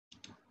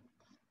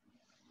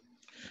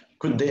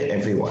Good day,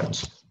 everyone.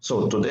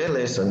 So today's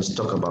lessons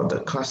talk about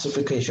the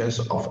classifications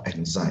of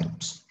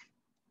enzymes.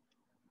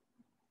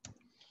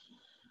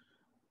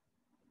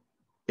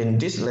 In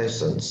these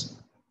lessons,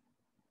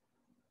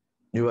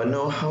 you will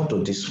know how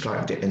to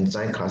describe the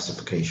enzyme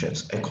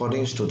classifications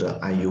according to the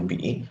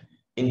IUB,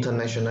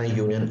 International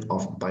Union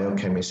of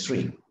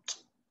Biochemistry.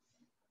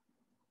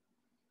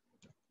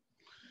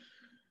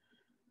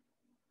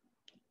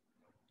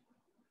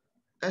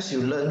 As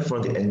you learn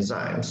from the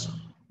enzymes,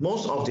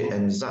 most of the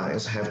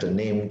enzymes have the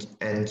name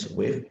ends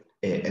with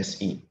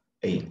ASE.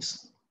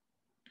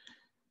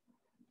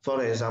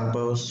 For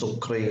example,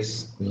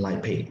 sucrase,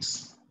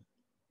 lipase.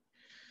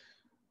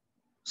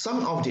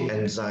 Some of the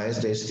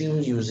enzymes, they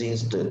still using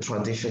the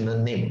traditional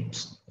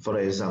names. For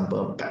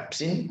example,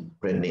 pepsin,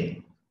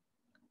 renin.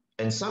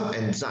 And some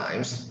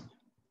enzymes,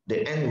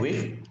 they end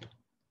with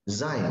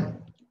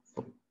zyme.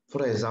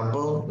 For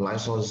example,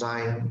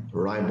 lysozyme,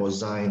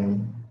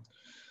 ribozyme.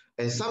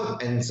 And some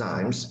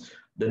enzymes,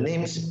 the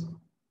names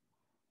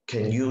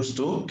can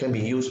be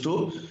used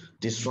to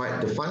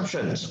describe the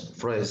functions.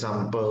 For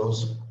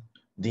example,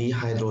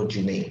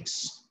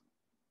 dehydrogenase,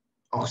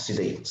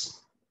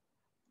 oxidase.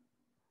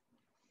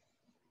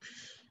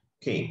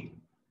 Okay,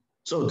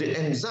 so the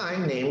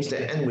enzyme names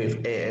that end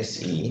with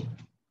ASE.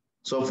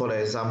 So for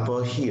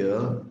example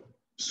here,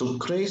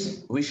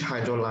 sucrase, which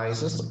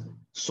hydrolyzes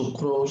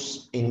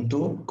sucrose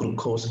into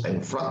glucose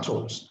and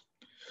fructose.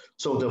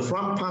 So the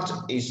front part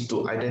is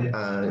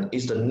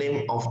the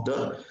name of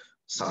the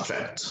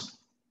subject.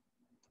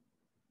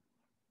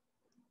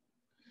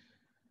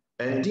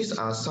 And these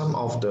are some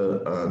of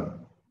the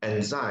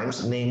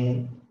enzymes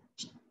named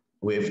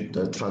with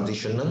the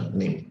traditional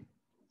name.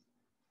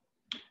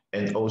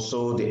 And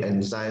also the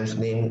enzymes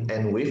name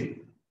end with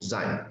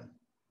zyme.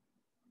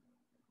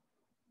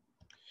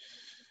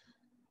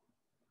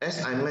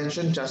 As I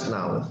mentioned just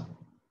now,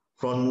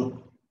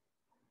 from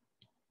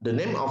the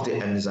name of the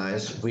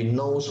enzymes, we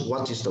know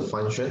what is the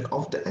function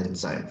of the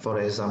enzyme. For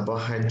example,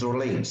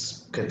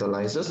 hydrolase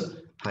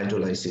catalyzes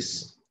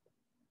hydrolysis.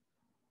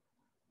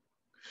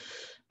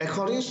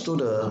 According to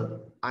the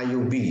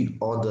IUB,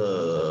 or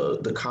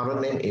the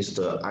current name is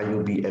the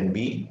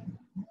IUBNB,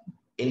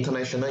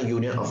 International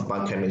Union of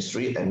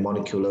Biochemistry and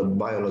Molecular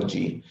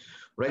Biology,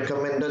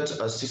 recommended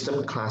a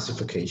system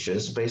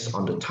classifications based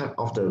on the type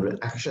of the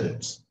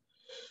reactions.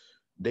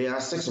 There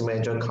are 6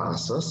 major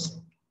classes,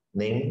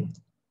 named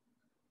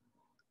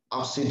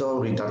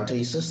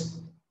oxidoreductases,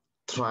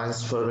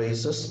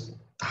 transferases,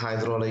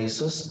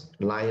 hydrolases,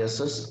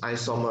 lyases,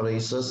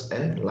 isomerases,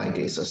 and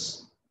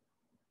ligases.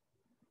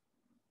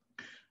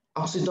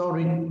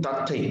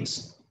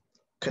 Oxidoreductase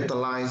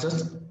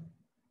catalyzes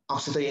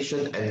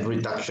oxidation and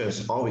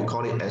reductions, or we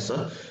call it as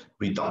a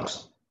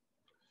redox,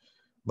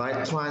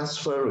 by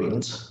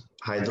transferring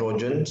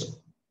hydrogen,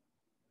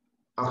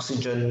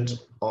 oxygen,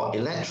 or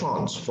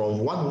electrons from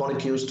one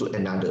molecule to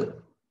another.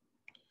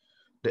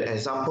 The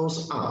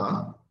examples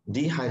are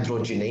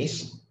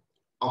dehydrogenase,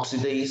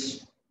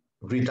 oxidase,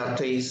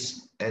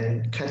 reductase,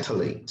 and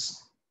catalase.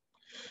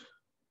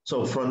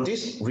 So from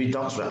this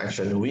redox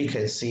reaction, we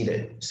can see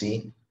that,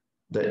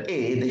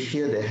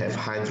 here they have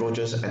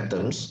hydrogen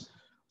atoms.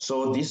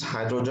 So these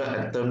hydrogen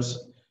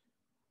atoms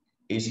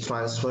is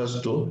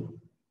transferred to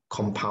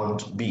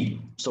compound B.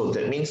 So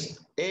that means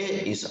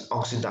A is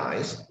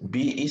oxidized,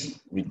 B is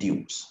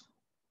reduced.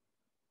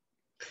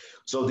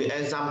 So the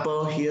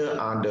example here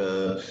are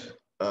the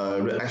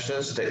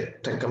reactions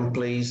that taken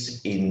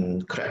place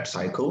in Krebs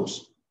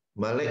cycles.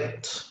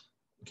 Malate,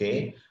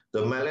 okay,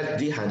 the malate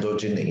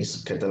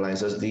dehydrogenase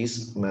catalyzes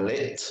this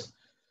malate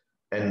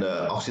and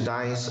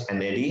oxidized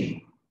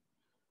NAD.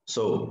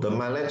 So the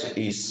malate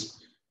is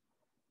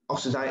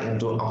oxidized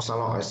into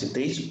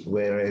oxaloacetate,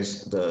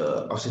 whereas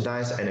the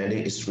oxidized NAD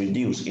is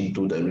reduced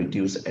into the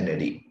reduced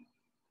NAD.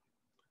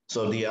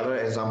 So the other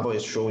example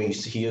is shown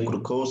is here,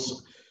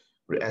 glucose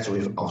reacts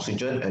with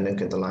oxygen and then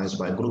catalyzed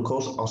by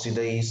glucose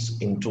oxidase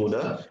into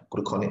the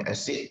gluconic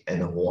acid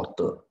and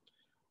water,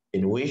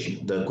 in which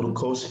the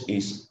glucose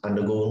is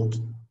undergoing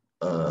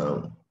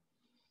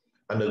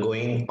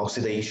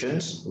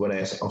oxidations,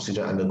 whereas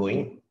oxygen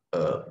undergoing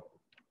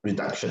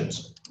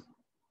reductions.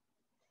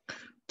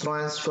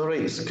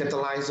 Transferase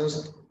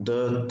catalyzes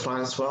the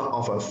transfer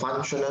of a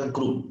functional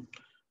group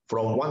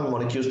from one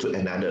molecule to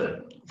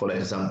another. For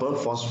example,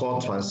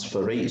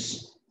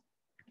 phosphortransferase,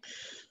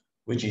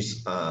 which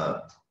is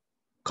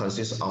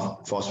consists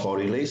of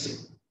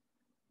phosphorylase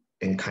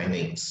and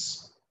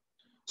kinase.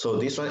 So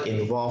this one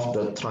involves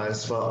the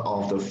transfer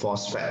of the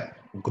phosphate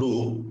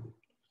group,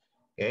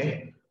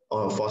 okay,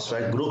 or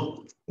phosphate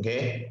group,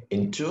 okay,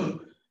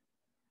 into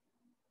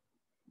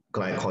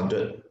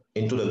glycogen,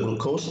 into the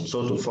glucose,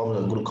 so to form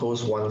the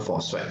glucose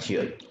 1-phosphate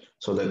here.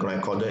 So the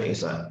glycogen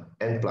is a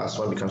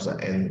N+1 becomes an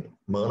N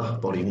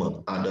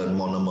polymer, other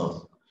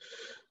monomer.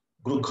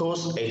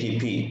 Glucose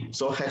ATP.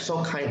 So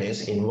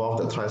hexokinase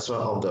involves the transfer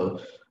of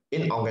the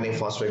inorganic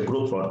phosphate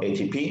group from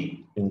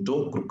ATP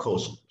into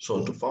glucose,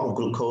 so to form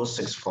glucose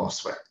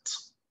 6-phosphate.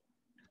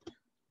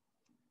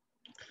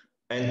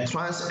 And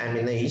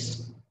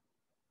transaminase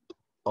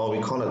or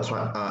we call the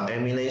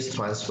amylase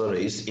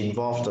transferase,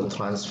 involves the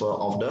transfer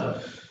of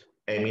the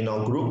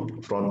amino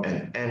group from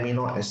an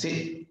amino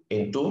acid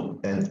into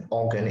an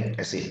organic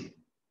acid.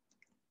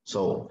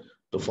 So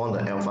to form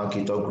the alpha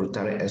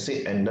ketoglutarate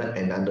acid and then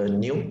another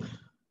new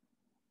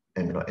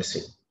amino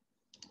acid.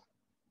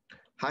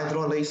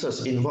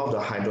 Hydrolases involve the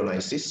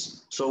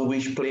hydrolysis, so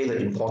which play the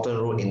important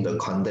role in the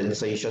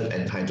condensation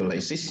and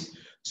hydrolysis.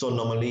 So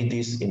normally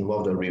these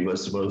involve the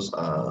reversible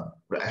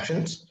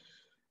reactions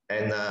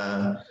and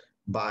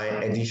by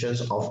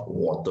additions of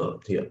water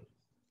here.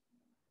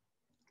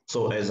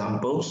 So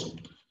examples,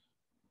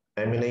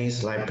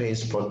 amylase,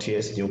 lipase,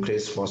 protease,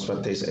 nuclease,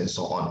 phosphatase, and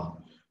so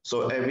on.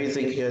 So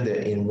everything here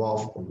they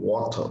involve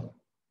water.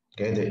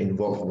 Okay, they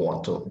involve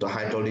water, the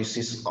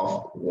hydrolysis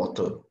of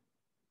water.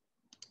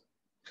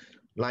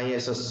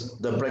 Liases,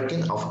 the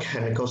breaking of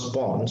chemical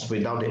bonds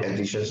without the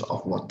additions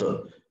of water.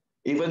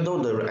 Even though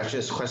the reaction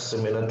is quite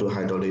similar to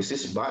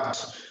hydrolysis, but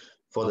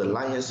for the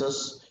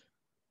liases,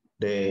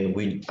 they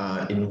will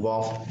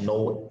involve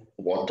no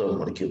water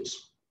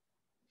molecules.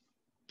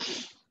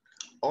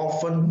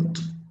 Often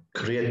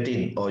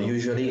creatine or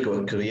usually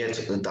will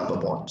create the double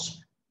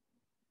bonds.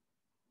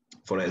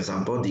 For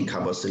example,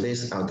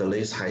 decarboxylase,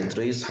 aldolase,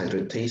 hydrase,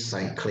 hydratase,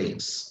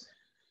 cyclase.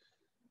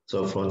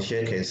 So from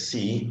here you can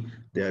see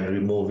they are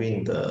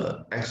removing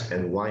the X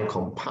and Y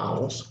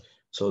compounds.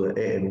 So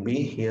the A and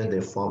B here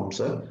they forms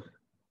a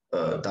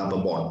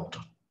double bond.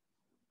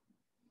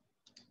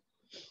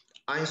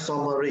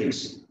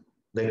 Isomerase,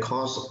 they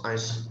cause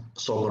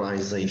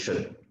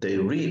isomerization. They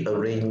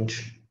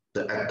rearrange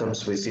the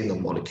atoms within the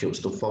molecules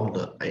to form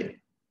an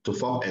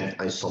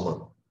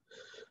isomer.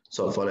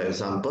 So for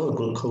example,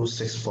 glucose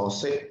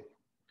 6-phosphate,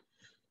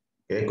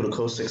 okay,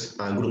 glucose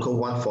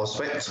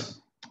 1-phosphate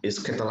is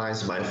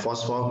catalyzed by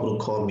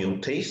phosphoglucose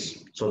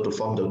mutase, so to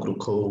form the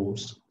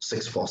glucose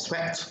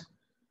 6-phosphate,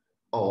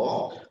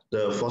 or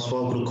the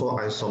phosphoglucose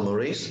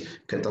isomerase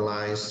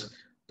catalyze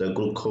the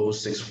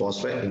glucose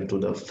 6-phosphate into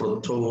the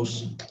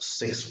fructose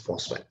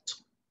 6-phosphate.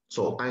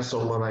 So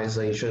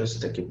isomerization is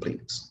taking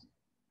place.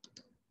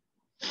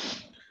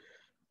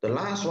 The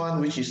last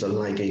one, which is the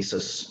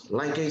ligases.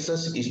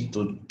 Ligases is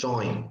to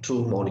join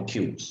two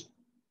molecules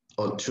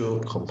or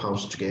two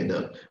compounds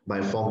together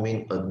by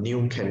forming a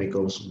new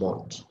chemical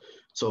bond.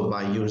 So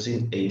by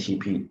using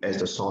ATP as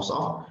the source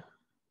of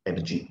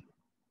energy.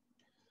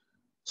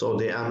 So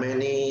there are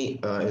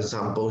many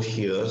examples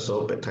here.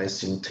 So peptide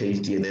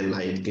synthase, DNA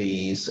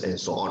ligase, and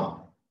so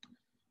on.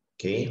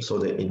 Okay, so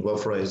they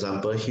involve, for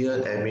example, here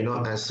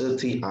amino acid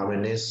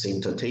tRNA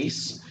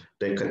synthetase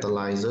that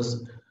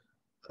catalyzes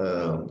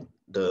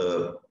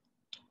the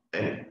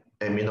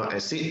amino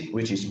acid,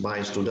 which is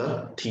binds to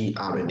the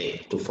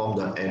tRNA to form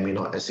the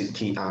amino acid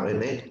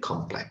tRNA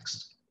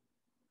complex.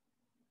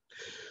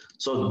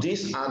 So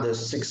these are the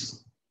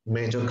 6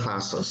 major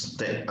classes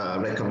that are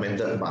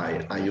recommended by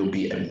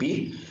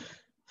IUPMB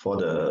for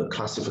the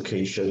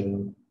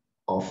classification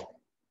of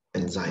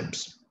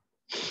enzymes.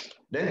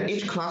 Then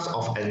each class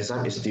of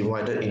enzyme is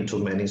divided into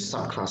many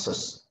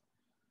subclasses.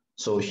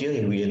 So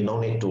here we no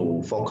need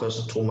to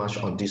focus too much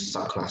on these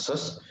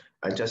subclasses.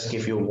 I just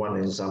give you one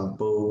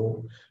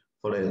example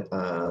for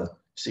the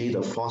see the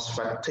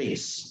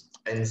phosphatase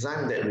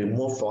enzyme that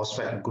remove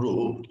phosphate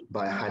group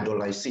by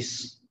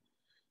hydrolysis.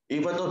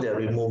 Even though they are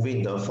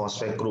removing the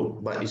phosphate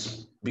group, but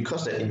it's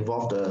because they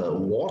involve the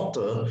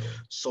water,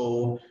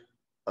 so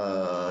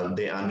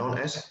they are known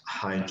as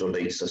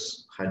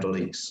hydrolases.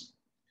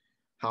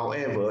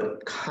 However,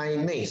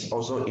 kinase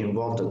also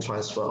involve the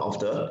transfer of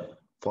the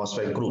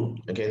phosphate group.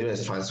 Okay,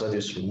 this transfer,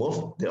 this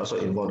remove, they also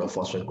involve the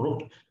phosphate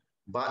group.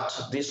 But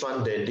this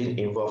one, they didn't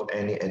involve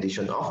any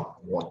addition of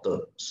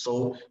water.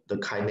 So the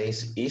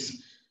kinase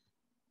is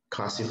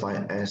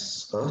classified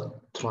as a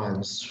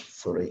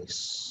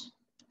transferase.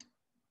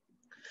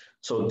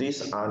 So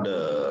these are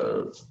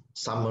the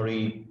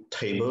summary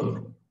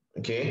table,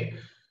 okay,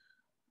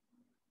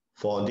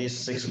 for these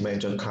 6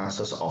 major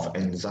classes of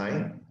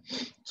enzyme.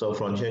 So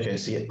from here you can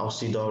see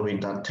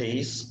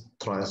oxidoreductase,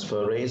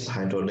 transferase,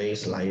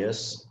 hydrolase,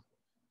 lyase,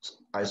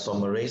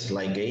 isomerase,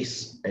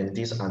 ligase, and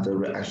these are the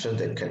reactions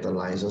that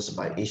catalyzes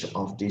by each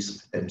of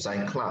these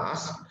enzyme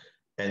class,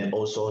 and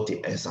also the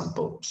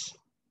examples.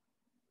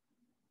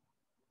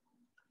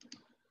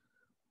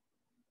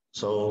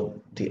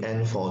 So the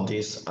end for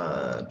this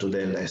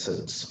today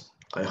lessons.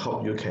 I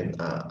hope you can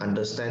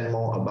understand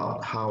more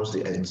about how the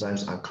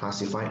enzymes are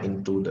classified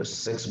into the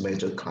 6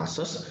 major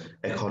classes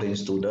according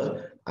to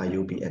the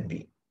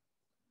IUPMB.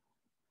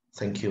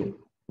 Thank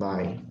you.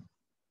 Bye.